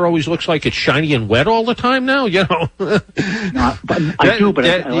your car always looks like it's shiny and wet all the time now? You know. No, but I do. But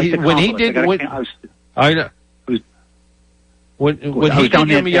I like the when he did, I know. When he did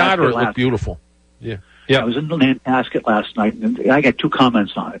your Miata, it looked beautiful. Yeah. Yeah. I was in the Nantasket last night, and I got 2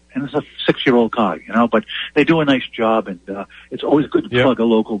 comments on it. And it's a 6-year-old car, you know, but they do a nice job, and it's always good to plug a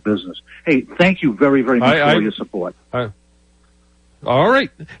local business. Hey, thank you very, very much for your support. All right.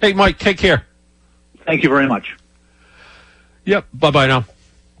 Hey, Mike, take care. Thank you very much. Yep. Bye-bye now.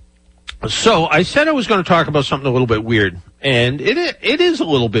 So I said I was going to talk about something a little bit weird, and it is a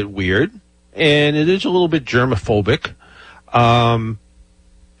little bit weird, and it is a little bit germophobic.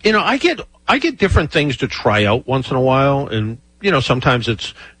 You know, I get different things to try out once in a while, and you know, sometimes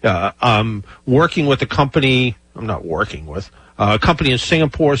it's working with a company. I'm not working with a company in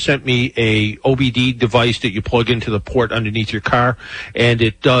Singapore sent me a OBD device that you plug into the port underneath your car, and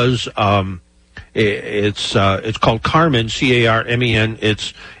it does. It's called Carmen, C-A-R-M-E-N.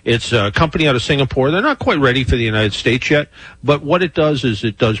 It's a company out of Singapore. They're not quite ready for the United States yet, but what it does is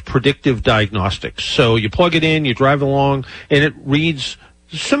it does predictive diagnostics. So you plug it in, you drive along, and it reads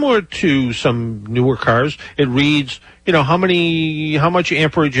similar to some newer cars. It reads, you know, how much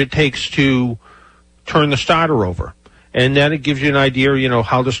amperage it takes to turn the starter over. And then it gives you an idea, you know,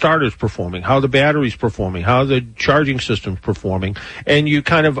 how the starter's performing, how the battery's performing, how the charging system's performing, and you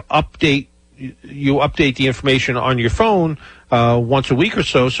kind of update the information on your phone once a week or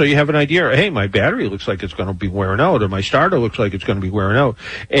so you have an idea, hey, my battery looks like it's going to be wearing out, or my starter looks like it's going to be wearing out.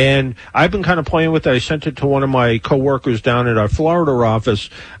 And I've been kind of playing with it. I sent it to one of my coworkers down at our Florida office.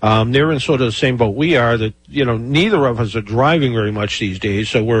 They're in sort of the same boat we are, that, you know, neither of us are driving very much these days,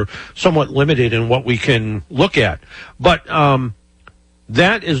 so we're somewhat limited in what we can look at. But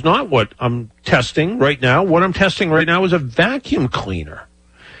that is not what I'm testing right now. What I'm testing right now is a vacuum cleaner.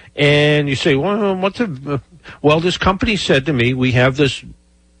 And you say, well, this company said to me, we have this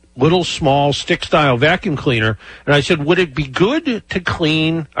little small stick-style vacuum cleaner. And I said, would it be good to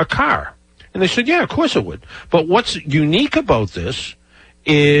clean a car? And they said, yeah, of course it would. But what's unique about this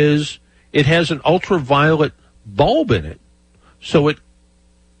is it has an ultraviolet bulb in it, so it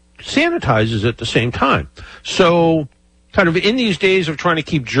sanitizes at the same time. So kind of in these days of trying to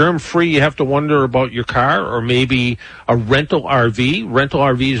keep germ-free, you have to wonder about your car, or maybe a rental RV. Rental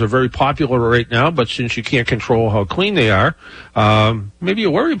RVs are very popular right now, but since you can't control how clean they are, maybe you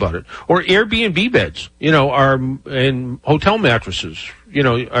worry about it. Or Airbnb beds, you know, and hotel mattresses. You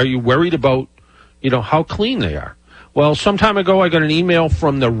know, are you worried about, you know, how clean they are? Well, some time ago, I got an email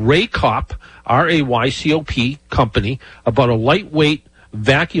from the RayCop, R-A-Y-C-O-P company, about a lightweight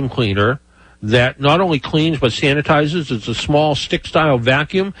vacuum cleaner that not only cleans but sanitizes. It's a small stick-style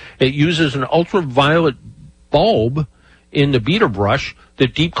vacuum. It uses an ultraviolet bulb in the beater brush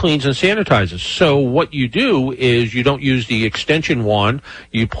that deep cleans and sanitizes. So what you do is you don't use the extension wand.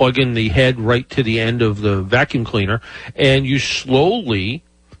 You plug in the head right to the end of the vacuum cleaner, and you slowly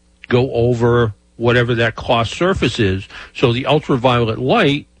go over whatever that cloth surface is. So the ultraviolet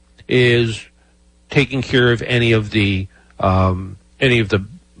light is taking care of any of the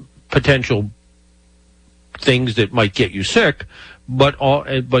potential things that might get you sick, but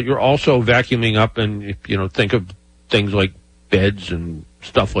you're also vacuuming up, and you know, think of things like beds and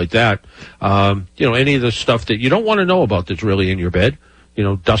stuff like that. You know, any of the stuff that you don't want to know about that's really in your bed. You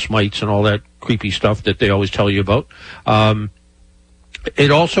know, dust mites and all that creepy stuff that they always tell you about.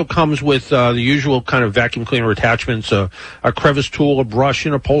 It also comes with the usual kind of vacuum cleaner attachments: a crevice tool, a brush,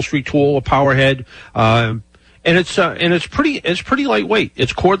 an upholstery tool, a power head. And it's pretty lightweight.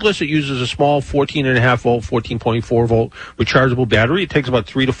 It's cordless. It uses a small 14.5 volt, 14.4 volt rechargeable battery. It takes about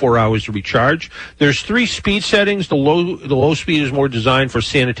 3 to 4 hours to recharge. There's 3 speed settings. The low speed is more designed for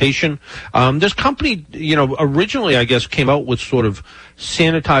sanitation. This company, you know, originally I guess came out with sort of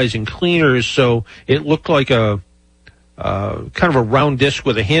sanitizing cleaners, so it looked like a kind of a round disc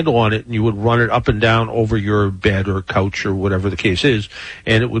with a handle on it, and you would run it up and down over your bed or couch or whatever the case is,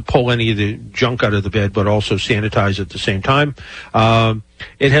 and it would pull any of the junk out of the bed, but also sanitize at the same time.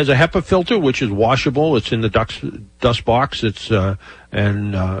 It has a HEPA filter, which is washable. It's in the dust box. So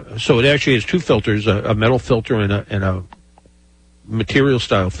it actually has two filters: a metal filter and a material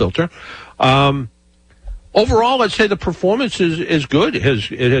style filter. Overall, I'd say the performance is good. It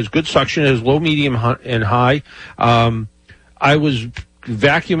has good suction. It has low, medium, and high. I was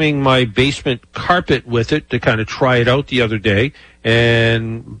vacuuming my basement carpet with it to kind of try it out the other day,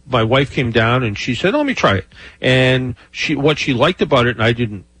 and my wife came down and she said, "Let me try it." And what she liked about it, and I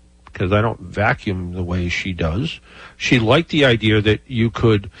didn't, because I don't vacuum the way she does. She liked the idea that you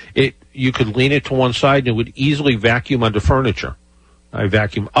could lean it to one side and it would easily vacuum under furniture. I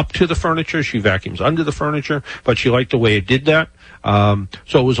vacuum up to the furniture. She vacuums under the furniture, but she liked the way it did that. So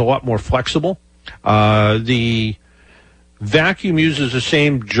it was a lot more flexible. The vacuum uses the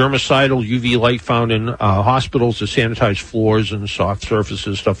same germicidal UV light found in hospitals to sanitize floors and soft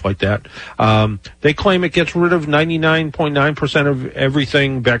surfaces, stuff like that. They claim it gets rid of 99.9% of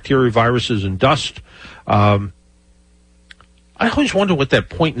everything, bacteria, viruses, and dust. I always wonder what that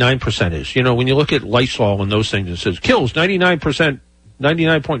 0.9% is. You know, when you look at Lysol and those things, it says kills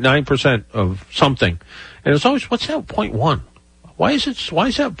 99.9% of something. And it's always, what's that 0.1? Why is that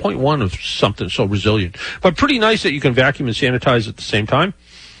 0.1 of something so resilient? But pretty nice that you can vacuum and sanitize at the same time.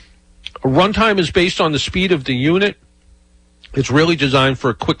 Runtime is based on the speed of the unit. It's really designed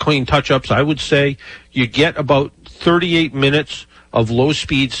for quick, clean touch-ups. I would say you get about 38 minutes of low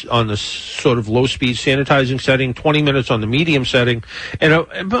speeds on the sort of low-speed sanitizing setting, 20 minutes on the medium setting, and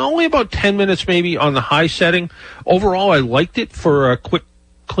only about 10 minutes maybe on the high setting. Overall, I liked it for a quick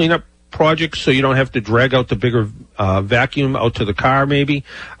cleanup project, so you don't have to drag out the bigger vacuum out to the car maybe.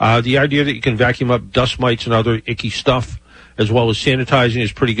 The idea that you can vacuum up dust mites and other icky stuff as well as sanitizing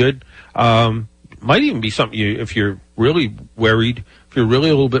is pretty good. Might even be something if you're really worried, if you're really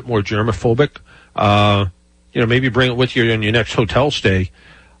a little bit more germophobic, maybe bring it with you on your next hotel stay.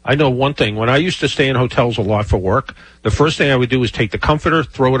 I know one thing. When I used to stay in hotels a lot for work, the first thing I would do was take the comforter,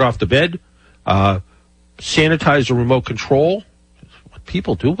 throw it off the bed, sanitize the remote control. What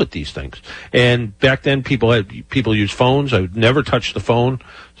people do with these things. And back then, people use phones. I would never touch the phone.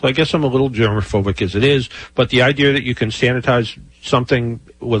 So I guess I'm a little germophobic as it is. But the idea that you can sanitize something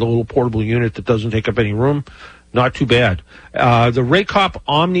with a little portable unit that doesn't take up any room, not too bad. The RayCop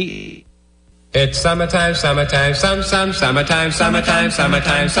Omni... It's summertime, summertime, summertime, summertime, summertime,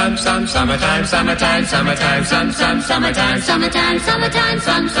 summertime, summertime, summertime, summertime, summertime, summertime,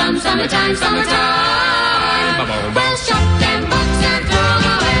 summertime, summertime. Well, shop them books and throw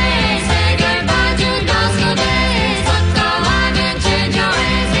away. Say goodbye to those good days. Put the line and change your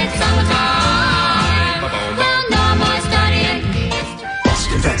ways. It's summertime. Well, no more studying.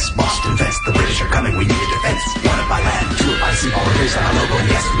 Boston Vets, the British are coming. We need a defense. Wanted by land, to by sea, all repairs on our logo, and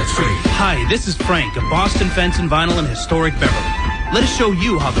the estimate's free. Hi, this is Frank of Boston Fence and Vinyl in historic Beverly. Let us show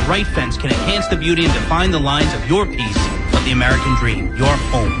you how the right fence can enhance the beauty and define the lines of your piece of the American dream, your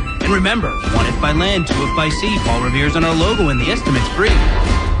home. And remember, one if by land, two if by sea. Paul Revere's on our logo and the estimate's free.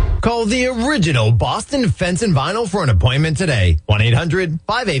 Call the original Boston Fence and Vinyl for an appointment today.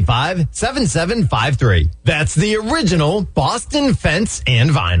 1-800-585-7753. That's the original Boston Fence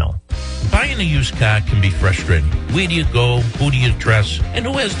and Vinyl. Buying a used car can be frustrating. Where do you go? Who do you trust? And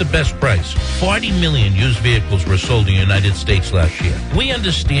who has the best price? 40 million used vehicles were sold in the United States last year. We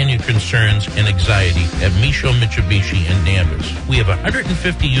understand your concerns and anxiety at Micho Mitsubishi in Danvers. We have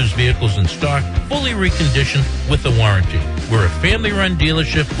 150 used vehicles in stock, fully reconditioned with a warranty. We're a family-run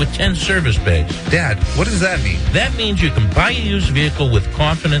dealership with 10 service bays. Dad, what does that mean? That means you can buy a used vehicle with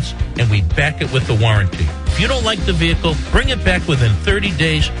confidence, and we back it with a warranty. If you don't like the vehicle, bring it back within 30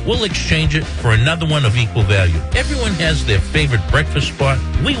 days. We'll exchange it for another one of equal value. Everyone has their favorite breakfast spot.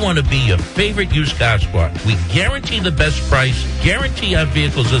 We want to be your favorite used car spot. We guarantee the best price, guarantee our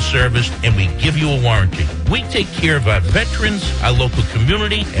vehicles are serviced, and we give you a warranty. We take care of our veterans, our local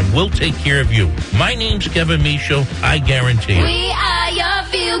community, and we'll take care of you. My name's Kevin Micho. I guarantee it. We are your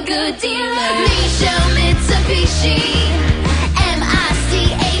feel-good dealer. Micho Mitsubishi.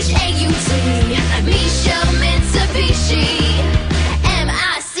 M-I-C-H-A-U-T. Micho Mitsubishi.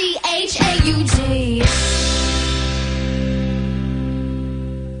 M-I-C-H-A-U-T.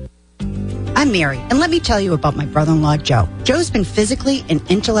 I'm Mary, and let me tell you about my brother-in-law, Joe. Joe's been physically and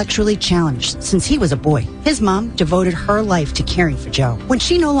intellectually challenged since he was a boy. His mom devoted her life to caring for Joe. When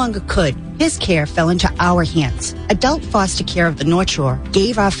she no longer could, his care fell into our hands. Adult foster care of the North Shore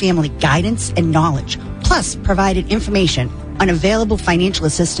gave our family guidance and knowledge, plus provided information on available financial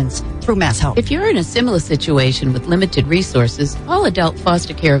assistance through Mass Help. If you're in a similar situation with limited resources, call Adult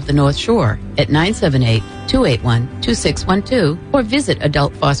Foster Care of the North Shore at 978-281-2612 or visit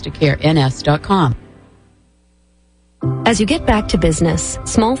adultfostercareNS.com. As you get back to business,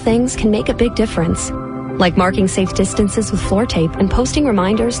 small things can make a big difference. Like marking safe distances with floor tape and posting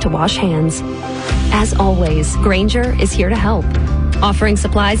reminders to wash hands. As always, Grainger is here to help, offering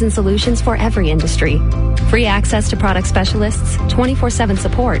supplies and solutions for every industry. Free access to product specialists, 24/7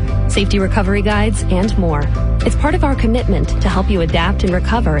 support, safety recovery guides, and more. It's part of our commitment to help you adapt and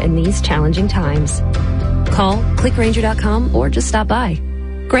recover in these challenging times. Call, click Grainger.com, or just stop by.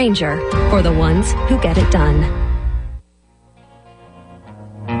 Grainger, for the ones who get it done.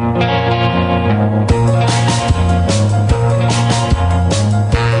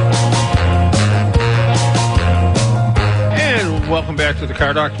 Welcome back to the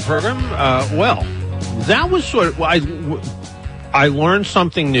Car Doctor program. Well, that was sort of, I learned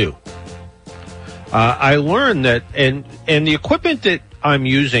something new. I learned that, and the equipment that I'm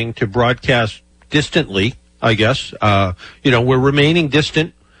using to broadcast distantly, I guess, we're remaining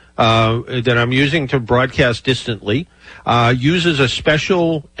distant, that I'm using to broadcast distantly, uses a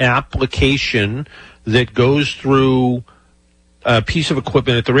special application that goes through a piece of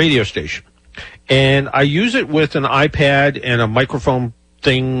equipment at the radio station. And I use it with an iPad and a microphone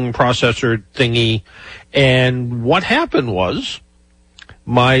processor thingy. And what happened was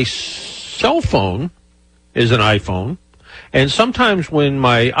my cell phone is an iPhone. And sometimes when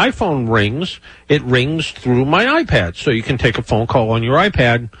my iPhone rings, it rings through my iPad. So you can take a phone call on your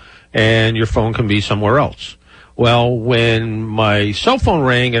iPad and your phone can be somewhere else. Well, when my cell phone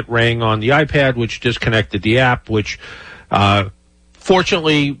rang, it rang on the iPad, which disconnected the app, which,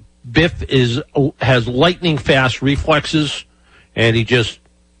 fortunately, Biff has lightning fast reflexes, and we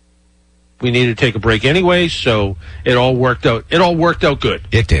needed to take a break anyway, so it all worked out. It all worked out good.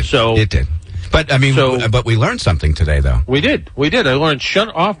 It did. It did. But I mean, but we learned something today, though. We did. I learned shut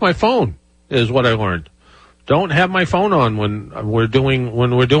off my phone is what I learned. Don't have my phone on when we're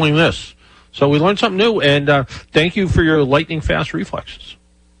doing this. So we learned something new, and thank you for your lightning fast reflexes.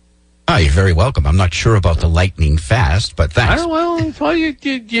 You're very welcome. I'm not sure about the lightning fast, but thanks. Well, you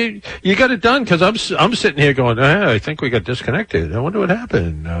got it done, because I'm sitting here going, I think we got disconnected. I wonder what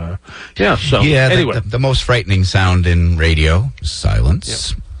happened. Anyway. The most frightening sound in radio is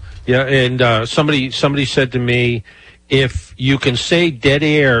silence. Yeah, and somebody said to me, if you can say dead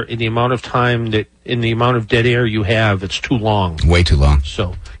air in the amount of dead air you have, it's too long. Way too long.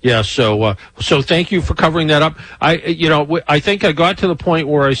 So thank you for covering that up. I think I got to the point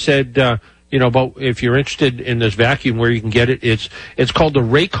where I said, about if you're interested in this vacuum, where you can get it. It's called the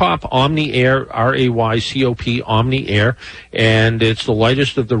RayCop Omni Air, RayCop Omni Air, and it's the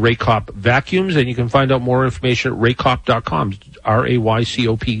lightest of the RayCop vacuums, and you can find out more information at raycop.com,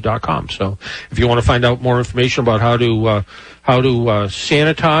 RayCop.com. So if you want to find out more information about how to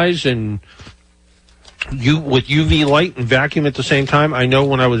sanitize and with UV light and vacuum at the same time. I know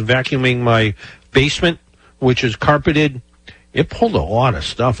when I was vacuuming my basement, which is carpeted, it pulled a lot of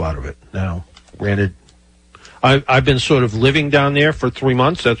stuff out of it. Now, granted, I've been sort of living down there for 3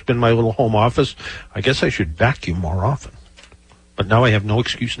 months. That's been my little home office. I guess I should vacuum more often. But now I have no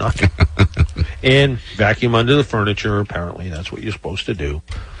excuse not to. And vacuum under the furniture, apparently. That's what you're supposed to do.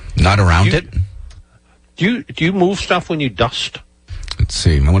 Not around it? Do you move stuff when you dust? Let's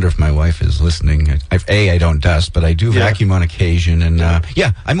see. I wonder if my wife is listening. I don't dust, but I do vacuum on occasion. And,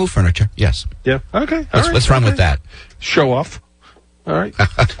 I move furniture. Yes. Yeah. Okay. Let's run with that. Show off. All right.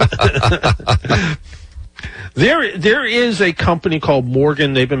 There is a company called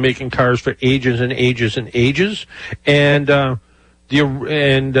Morgan. They've been making cars for ages and ages and ages. And,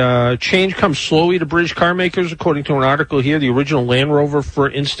 change comes slowly to British car makers, according to an article here. The original Land Rover, for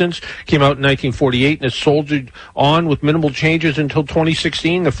instance, came out in 1948 and is soldiered on with minimal changes until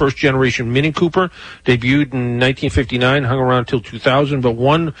 2016. The first generation Mini Cooper debuted in 1959, hung around till 2000. But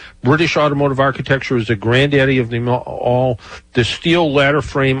one British automotive architecture is the granddaddy of them all, the steel ladder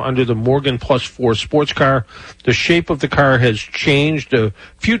frame under the Morgan Plus 4 sports car. The shape of the car has changed a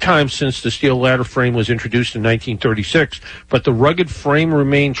few times since the steel ladder frame was introduced in 1936, but the rugged frame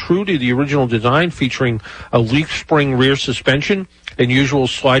remained true to the original design, featuring a leaf spring rear suspension and usual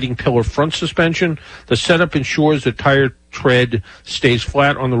sliding pillar front suspension. The setup ensures the tire tread stays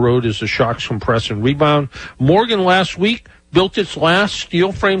flat on the road as the shocks compress and rebound. Morgan last week built its last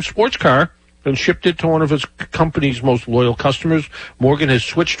steel frame sports car and shipped it to one of its company's most loyal customers. Morgan has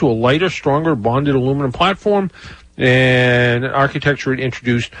switched to a lighter, stronger bonded aluminum platform and architecture it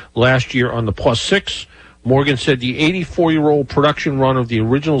introduced last year on the Plus 6. Morgan said the 84-year-old production run of the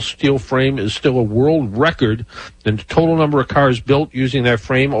original steel frame is still a world record, and the total number of cars built using that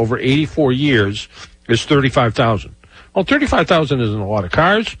frame over 84 years is 35,000. Well, 35,000 isn't a lot of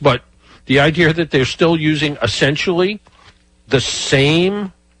cars, but the idea that they're still using essentially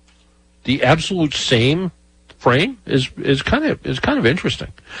the absolute same frame is kind of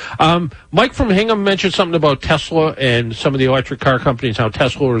interesting. Mike from Hingham mentioned something about Tesla and some of the electric car companies, how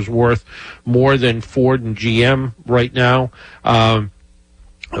Tesla is worth more than Ford and GM right now.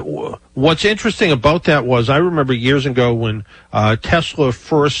 What's interesting about that was I remember years ago when Tesla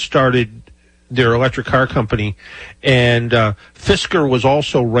first started their electric car company, and Fisker was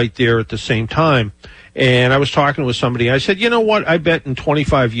also right there at the same time. And I was talking with somebody. I said, you know what? I bet in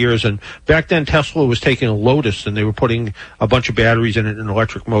 25 years, and back then Tesla was taking a Lotus, and they were putting a bunch of batteries in it, an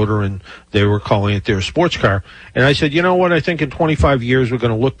electric motor, and they were calling it their sports car. And I said, you know what? I think in 25 years we're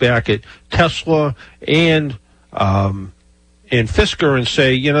going to look back at Tesla and Fisker and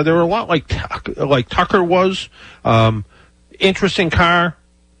say, you know, they were a lot like Tucker was. Interesting car,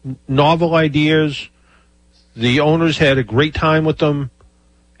 novel ideas. The owners had a great time with them,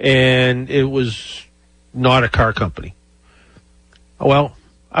 and it was not a car company. Well,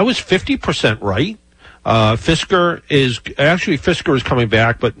 I was 50% right. Fisker is coming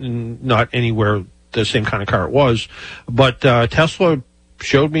back, but not anywhere the same kind of car it was. But Tesla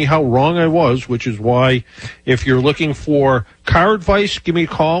showed me how wrong I was, which is why if you're looking for car advice, give me a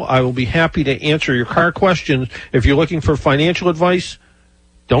call. I will be happy to answer your car questions. If you're looking for financial advice,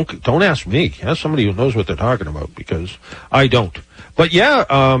 don't ask me. Ask somebody who knows what they're talking about, because I don't. But yeah,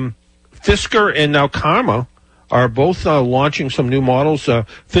 Fisker and now Karma are both launching some new models.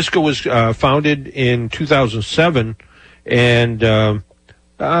 Fisker was founded in 2007, and it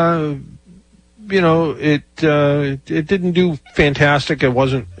didn't do fantastic. It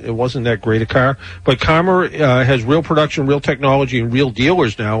wasn't that great a car. But Karma has real production, real technology, and real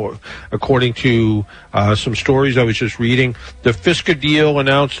dealers now, according to some stories I was just reading. The Fisker deal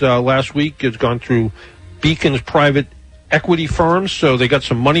announced last week has gone through Beacon's private equity firms, so they got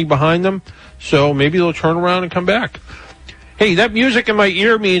some money behind them. So maybe they'll turn around and come back. Hey, that music in my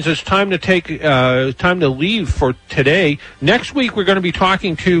ear means it's time to leave for today. Next week, we're going to be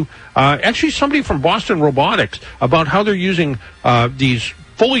talking to actually somebody from Boston Robotics about how they're using these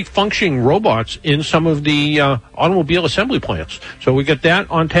fully functioning robots in some of the automobile assembly plants. So we got that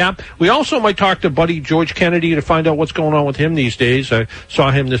on tap. We also might talk to buddy George Kennedy to find out what's going on with him these days. I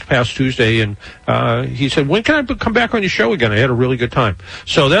saw him this past Tuesday, and he said, when can I come back on your show again? I had a really good time.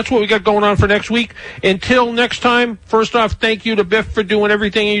 So that's what we got going on for next week. Until next time, first off, thank you to Biff for doing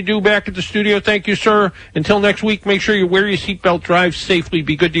everything you do back at the studio. Thank you, sir. Until next week, make sure you wear your seatbelt, drive safely,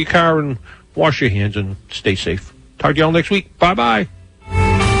 be good to your car, and wash your hands and stay safe. Talk to y'all next week. Bye-bye.